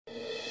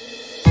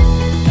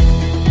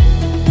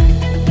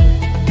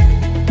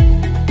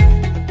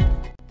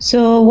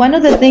So one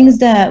of the things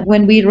that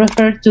when we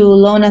refer to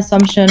loan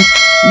assumption,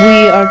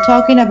 we are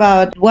talking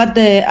about what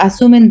the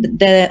assuming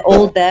the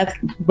old debt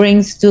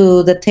brings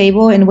to the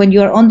table. And when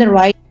you're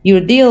underwriting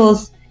your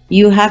deals,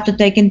 you have to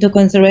take into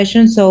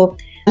consideration. So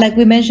like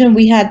we mentioned,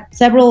 we had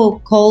several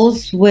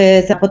calls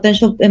with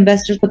potential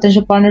investors,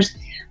 potential partners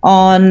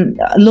on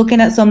looking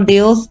at some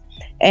deals.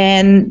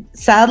 And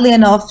sadly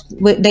enough,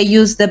 they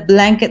use the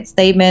blanket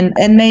statement,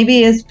 and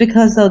maybe it's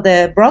because of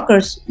the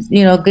brokers,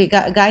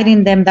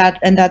 guiding them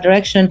in that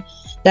direction,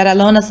 that a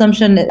loan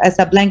assumption as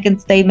a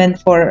blanket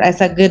statement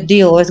as a good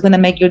deal is going to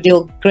make your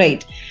deal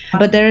great.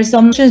 But there are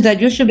some questions that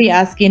you should be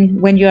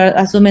asking when you're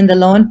assuming the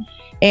loan.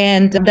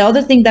 And the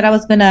other thing that I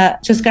was going to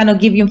just kind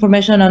of give you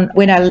information on,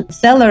 when a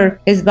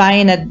seller is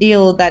buying a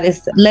deal that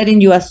is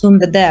letting you assume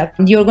the debt,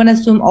 you're going to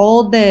assume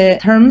all the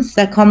terms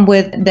that come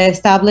with the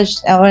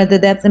established or the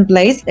debts in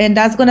place. And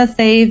that's going to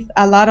save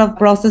a lot of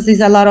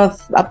processes, a lot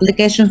of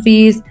application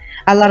fees,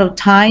 a lot of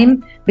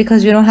time,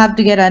 because you don't have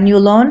to get a new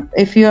loan.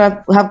 If you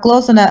have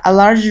closed on a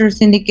larger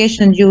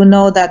syndication, you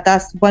know that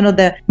that's one of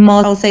the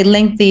most, I would say,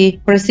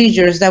 lengthy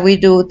procedures that we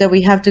do, that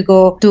we have to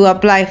go to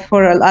apply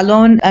for a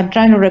loan. I'm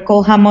trying to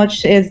recall how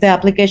much is the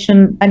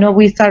application. I know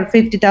we start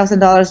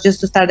 $50,000 just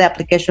to start the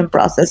application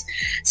process.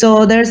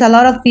 So there's a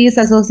lot of fees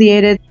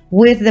associated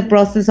with the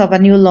process of a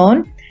new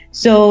loan.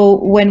 So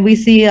when we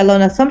see a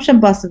loan assumption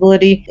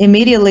possibility,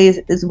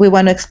 immediately we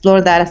want to explore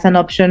that as an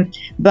option,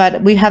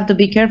 but we have to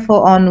be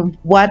careful on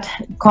what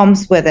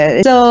comes with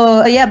it.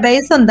 So yeah,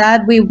 based on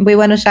that, we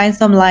want to shine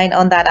some light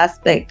on that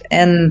aspect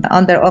and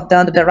under the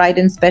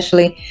underwriting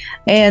especially.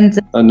 And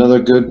another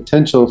good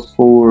potential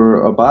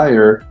for a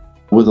buyer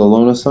with a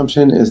loan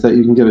assumption is that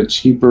you can get a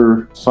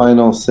cheaper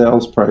final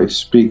sales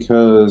price,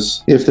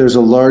 because if there's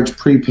a large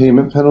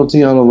prepayment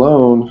penalty on a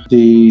loan,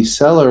 the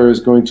seller is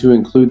going to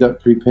include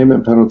that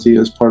prepayment penalty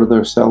as part of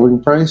their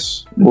selling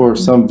price or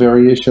some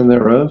variation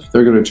thereof.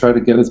 They're going to try to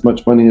get as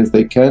much money as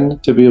they can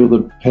to be able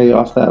to pay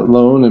off that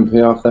loan and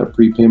pay off that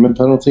prepayment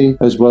penalty,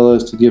 as well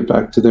as to give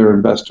back to their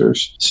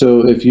investors.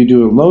 So if you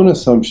do a loan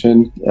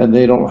assumption and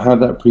they don't have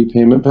that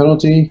prepayment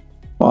penalty,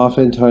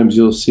 oftentimes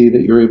you'll see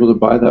that you're able to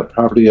buy that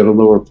property at a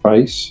lower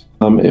price.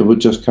 It would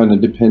just kind of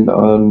depend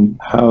on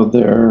how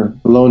their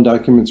loan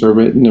documents are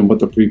written and what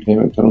the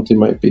prepayment penalty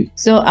might be.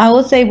 So I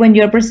will say, when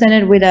you're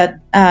presented with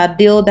a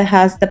deal that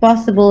has the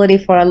possibility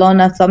for a loan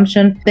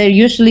assumption, they're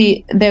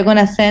going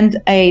to send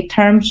a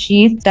term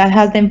sheet that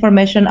has the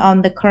information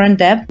on the current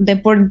debt. The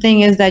important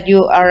thing is that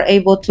you are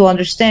able to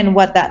understand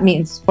what that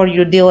means for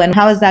your deal and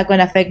how is that going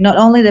to affect not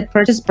only the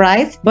purchase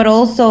price, but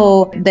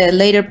also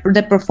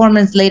the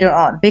performance later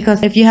on.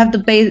 Because if you have to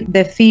pay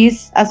the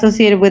fees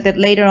associated with it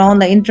later on,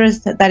 the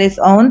interest that is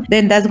on,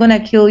 then that's going to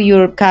kill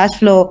your cash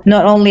flow,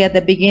 not only at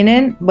the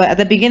beginning, but at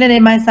the beginning it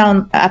might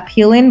sound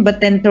appealing, but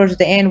then towards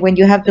the end, when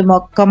you have to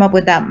come up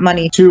with that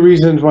money. Two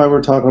reasons why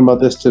we're talking about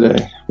this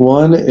today.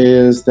 One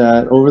is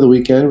that over the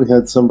weekend, we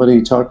had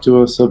somebody talk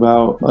to us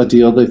about a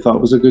deal they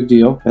thought was a good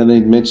deal, and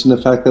they mentioned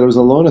the fact that it was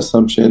a loan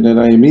assumption, and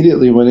I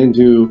immediately went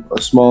into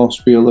a small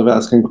spiel of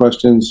asking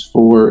questions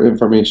for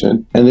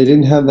information, and they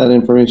didn't have that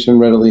information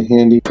readily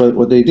handy. But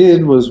what they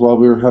did was, while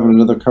we were having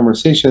another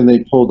conversation,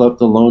 they pulled up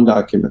the loan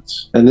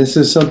documents. And this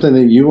is something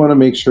that you want to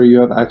make sure you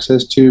have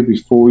access to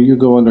before you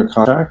go under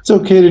contract. It's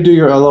okay to do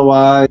your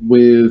LOI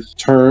with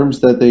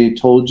terms that they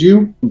told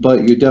you,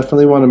 but you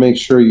definitely want to make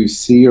sure you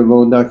see your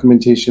loan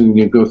documentation and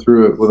you go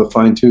through it with a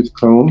fine-tooth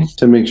comb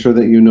to make sure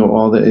that you know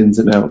all the ins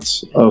and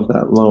outs of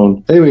that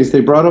loan. Anyways,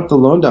 they brought up the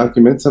loan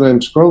documents, and I'm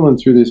scrolling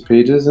through these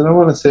pages, and I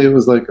want to say it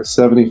was like a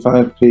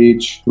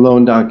 75-page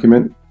loan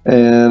document.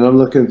 And I'm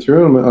looking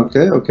through and I'm like,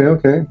 okay.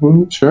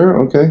 Sure,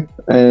 okay.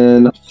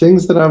 And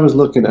things that I was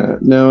looking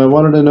at. Now, I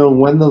wanted to know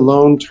when the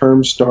loan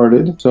term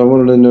started. So I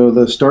wanted to know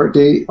the start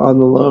date on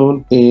the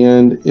loan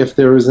and if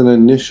there was an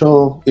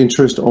initial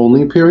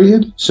interest-only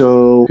period.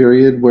 So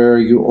period where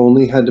you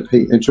only had to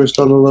pay interest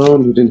on the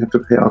loan. You didn't have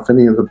to pay off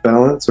any of the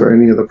balance or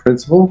any of the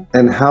principal.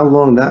 And how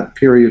long that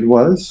period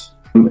was.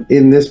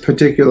 In this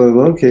particular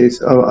loan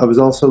case, I was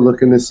also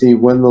looking to see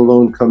when the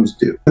loan comes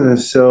due.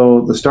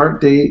 So the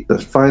start date, the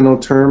final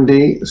term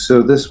date.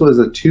 So this was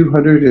a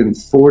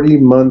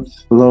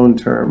 240-month loan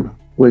term,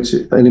 which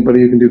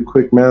anybody who can do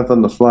quick math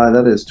on the fly,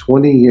 that is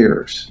 20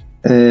 years.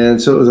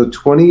 And so it was a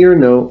 20-year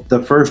note.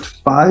 The first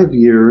 5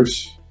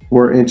 years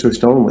were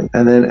interest only.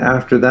 And then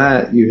after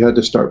that, you had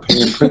to start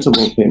paying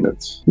principal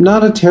payments.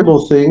 Not a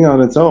terrible thing on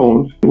its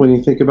own when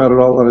you think about it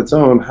all on its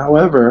own.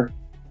 However,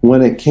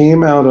 when it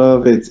came out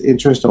of its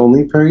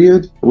interest-only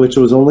period, which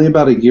was only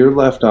about a year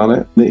left on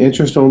it, the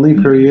interest-only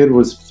period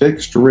was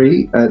fixed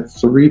rate at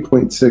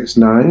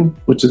 3.69,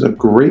 which is a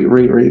great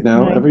rate right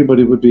now. Right.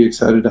 Everybody would be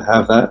excited to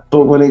have that.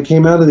 But when it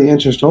came out of the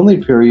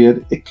interest-only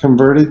period, it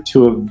converted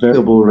to a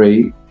variable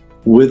rate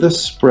with a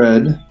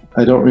spread.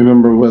 I don't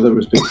remember whether it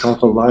was based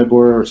off of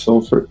LIBOR or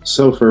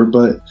SOFR,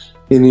 but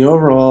in the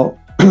overall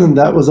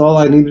that was all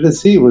I needed to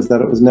see, was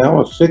that it was now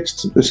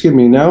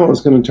now it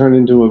was going to turn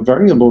into a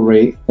variable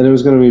rate, and it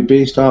was going to be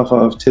based off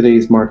of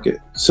today's market.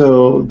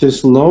 So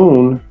this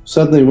loan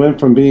suddenly went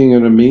from being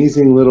an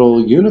amazing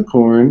little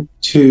unicorn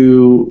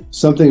to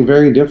something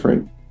very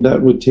different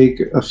that would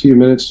take a few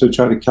minutes to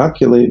try to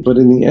calculate. But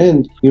in the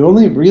end, you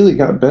only really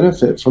got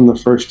benefit from the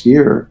first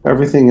year.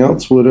 Everything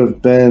else would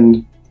have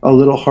been a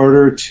little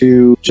harder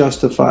to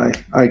justify,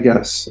 I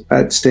guess,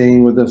 at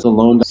staying with this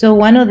loan. So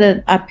one of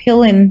the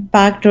appealing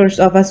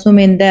factors of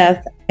assuming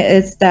death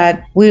is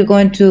that we're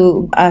going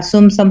to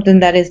assume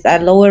something that is a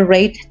lower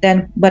rate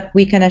than what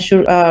we can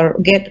assure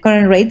get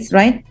current rates,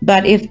 right?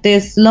 But if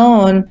this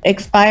loan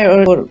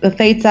expires or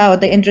fades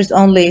out, the interest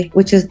only,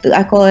 which is,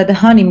 I call it the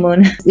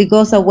honeymoon, it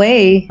goes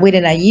away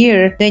within a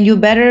year, then you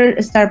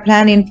better start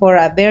planning for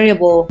a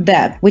variable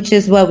debt, which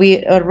is what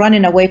we are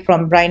running away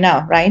from right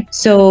now, right?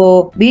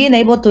 So being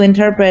able to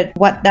interpret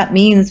what that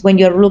means when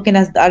you're looking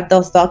at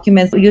those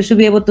documents, you should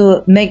be able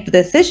to make the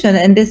decision.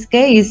 In this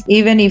case,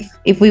 even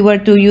if we were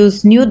to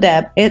use new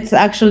debt, it's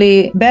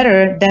actually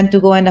better than to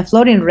go in a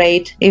floating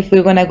rate if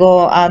we're going to go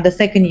on the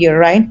second year,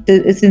 right?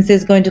 Since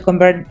it's going to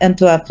convert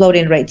into a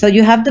floating rate. So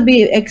you have to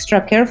be extra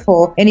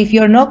careful. And if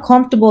you're not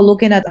comfortable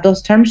looking at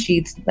those term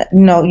sheets,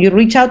 you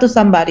reach out to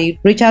somebody,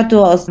 reach out to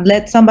us,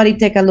 let somebody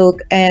take a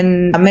look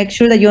and make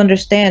sure that you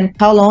understand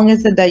how long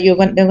is it that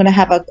they're going to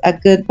have a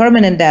good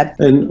permanent debt.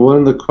 And one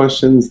of the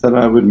questions that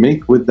I would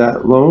make with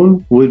that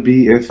loan would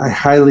be, if I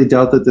highly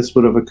doubt that this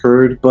would have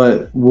occurred,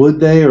 but would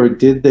they or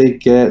did they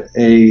get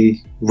a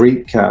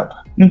rate cap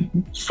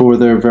for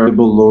their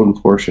variable loan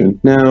portion?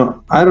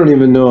 Now, I don't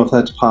even know if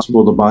that's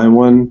possible to buy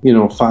one,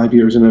 5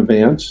 years in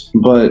advance,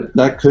 but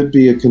that could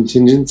be a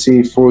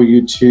contingency for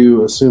you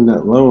to assume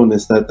that loan,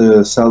 is that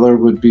the seller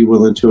would be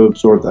willing to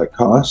absorb that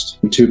cost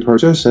to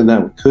purchase, and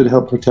that could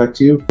help protect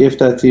you. If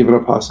that's even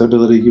a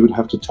possibility, you would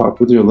have to talk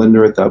with your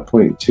lender at that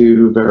point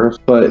to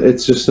verify, but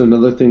it's just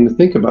another thing to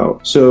think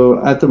about.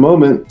 So at the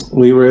moment,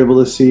 we were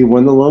able to see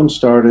when the loan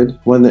started,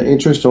 when the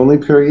interest only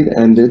period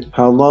ended,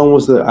 how long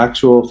was the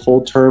actual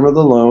full term of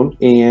the loan,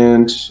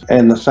 and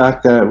the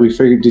fact that we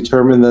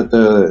determined that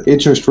the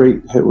interest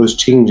rate was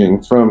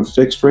changing from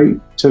fixed rate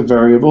to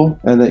variable,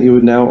 and that you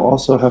would now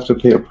also have to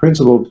pay a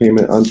principal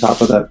payment on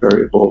top of that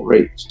variable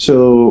rate.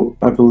 So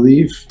I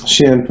believe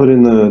Shan put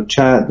in the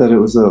chat that it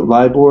was a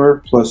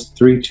LIBOR plus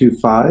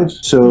 325.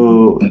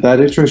 So that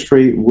interest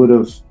rate would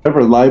have,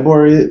 whatever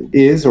LIBOR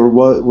is or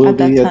what will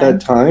be at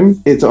that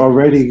time, it's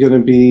only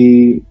going to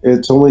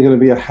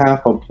be a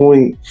half a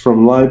point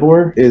from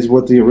LIBOR is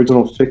what the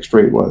original fixed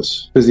rate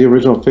was, because the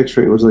original fixed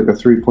rate was like a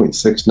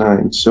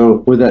 3.69.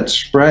 So with that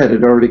spread,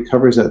 it already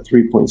covers that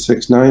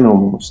 3.69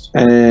 almost.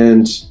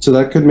 And so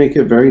that could make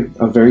it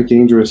a very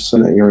dangerous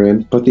zone that you're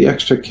in. But the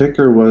extra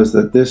kicker was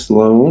that this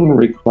loan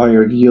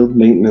required yield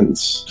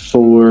maintenance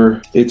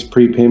for its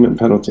prepayment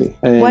penalty.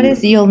 And what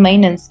is yield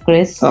maintenance,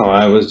 Chris? Oh,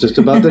 I was just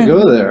about to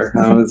go there.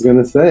 I was going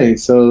to say,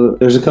 so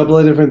there's a couple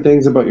of different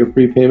things about your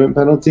prepayment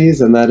penalties,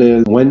 and that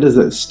is, when does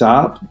it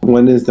stop?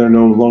 When is there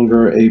no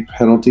longer a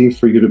penalty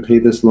for you to pay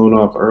this loan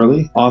off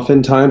early?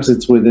 Oftentimes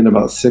it's within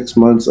about 6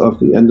 months of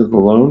the end of the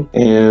loan,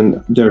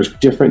 and there's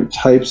different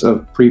types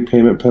of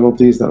prepayment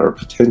penalties that are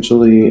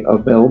potentially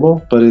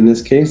available. But in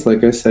this case,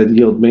 like I said,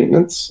 yield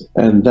maintenance,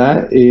 and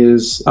that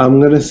is, I'm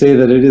going to say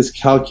that it is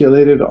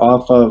calculated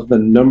off of the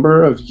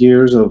number of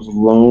years of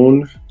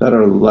loan that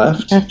are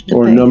left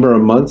or number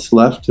of months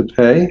left to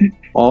pay.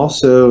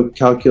 Also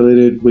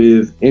calculated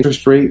with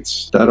interest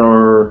rates that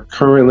are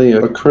currently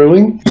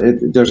accruing.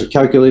 There's a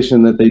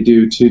calculation that they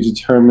do to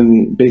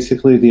determine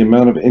basically the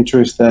amount of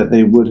interest that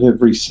they would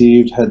have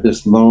received had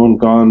this loan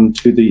gone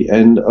to the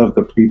end of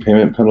the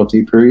prepayment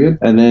penalty period.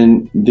 And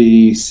then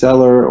the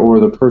seller or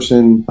the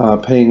person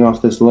paying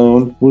off this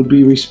loan would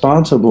be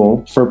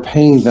responsible for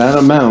paying that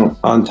amount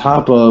on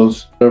top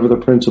of whatever the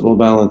principal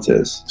balance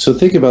is. So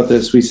think about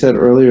this. We said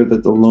earlier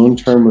that the loan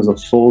term was a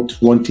full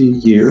 20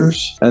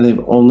 years, and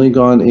they've only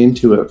gone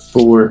into it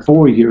for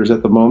 4 years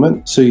at the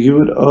moment. So you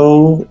would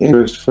owe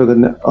interest for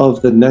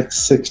the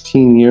next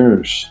 16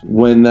 years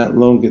when that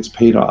loan gets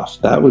paid off.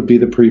 That would be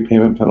the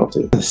prepayment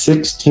penalty.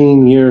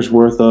 16 years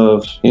worth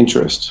of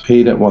interest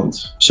paid at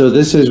once. So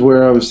this is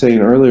where I was saying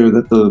earlier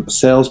that the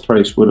sales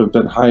price would have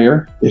been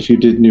higher if you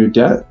did new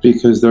debt,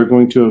 because they're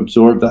going to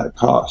absorb that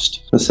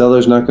cost. The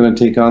seller's not going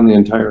to take on the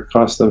entire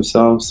cost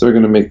themselves. They're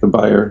going to make the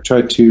buyer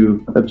try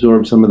to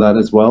absorb some of that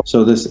as well.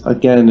 So this,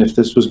 again, if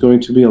this was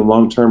going to be a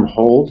long-term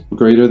hold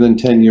greater than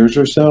 10 years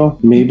or so,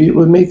 maybe it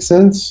would make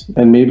sense,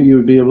 and maybe you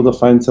would be able to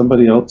find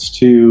somebody else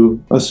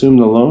to assume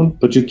the loan,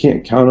 but you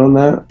can't count on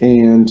that,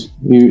 and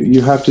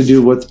you have to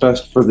do what's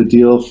best for the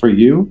deal for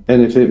you.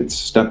 And if it's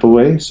step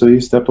away, so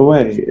you step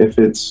away. If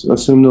it's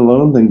assume the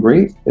loan, then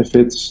great. If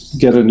it's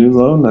get a new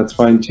loan, that's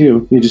fine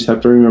too. You just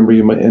have to remember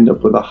you might end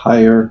up with a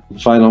higher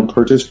final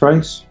purchase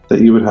price that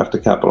you would have to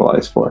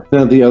capitalize for.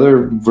 Now, the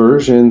other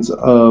versions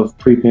of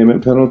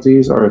prepayment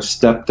penalties are a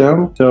step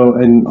down. So,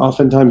 and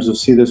oftentimes you'll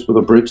see this with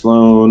a bridge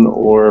loan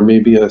or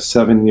maybe a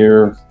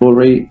 7-year full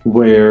rate,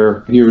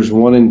 where years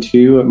 1 and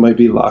 2, it might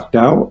be locked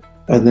out.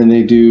 and then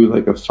they do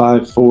like a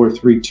 5, 4,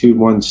 3, 2,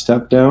 1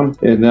 step down,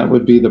 and that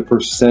would be the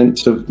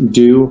percent of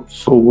due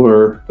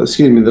for,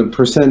 the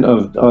percent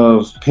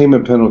of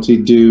payment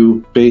penalty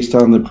due based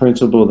on the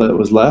principal that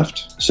was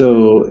left.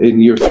 So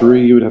in year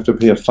 3, you would have to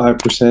pay a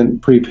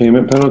 5%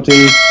 prepayment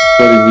penalty,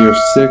 but in year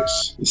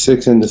 6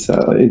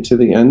 into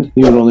the end,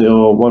 you would only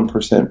owe a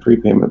 1%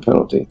 prepayment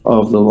penalty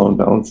of the loan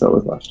balance that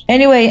was left.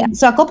 Anyway,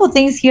 so a couple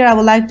things here I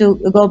would like to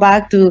go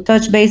back to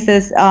touch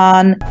bases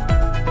on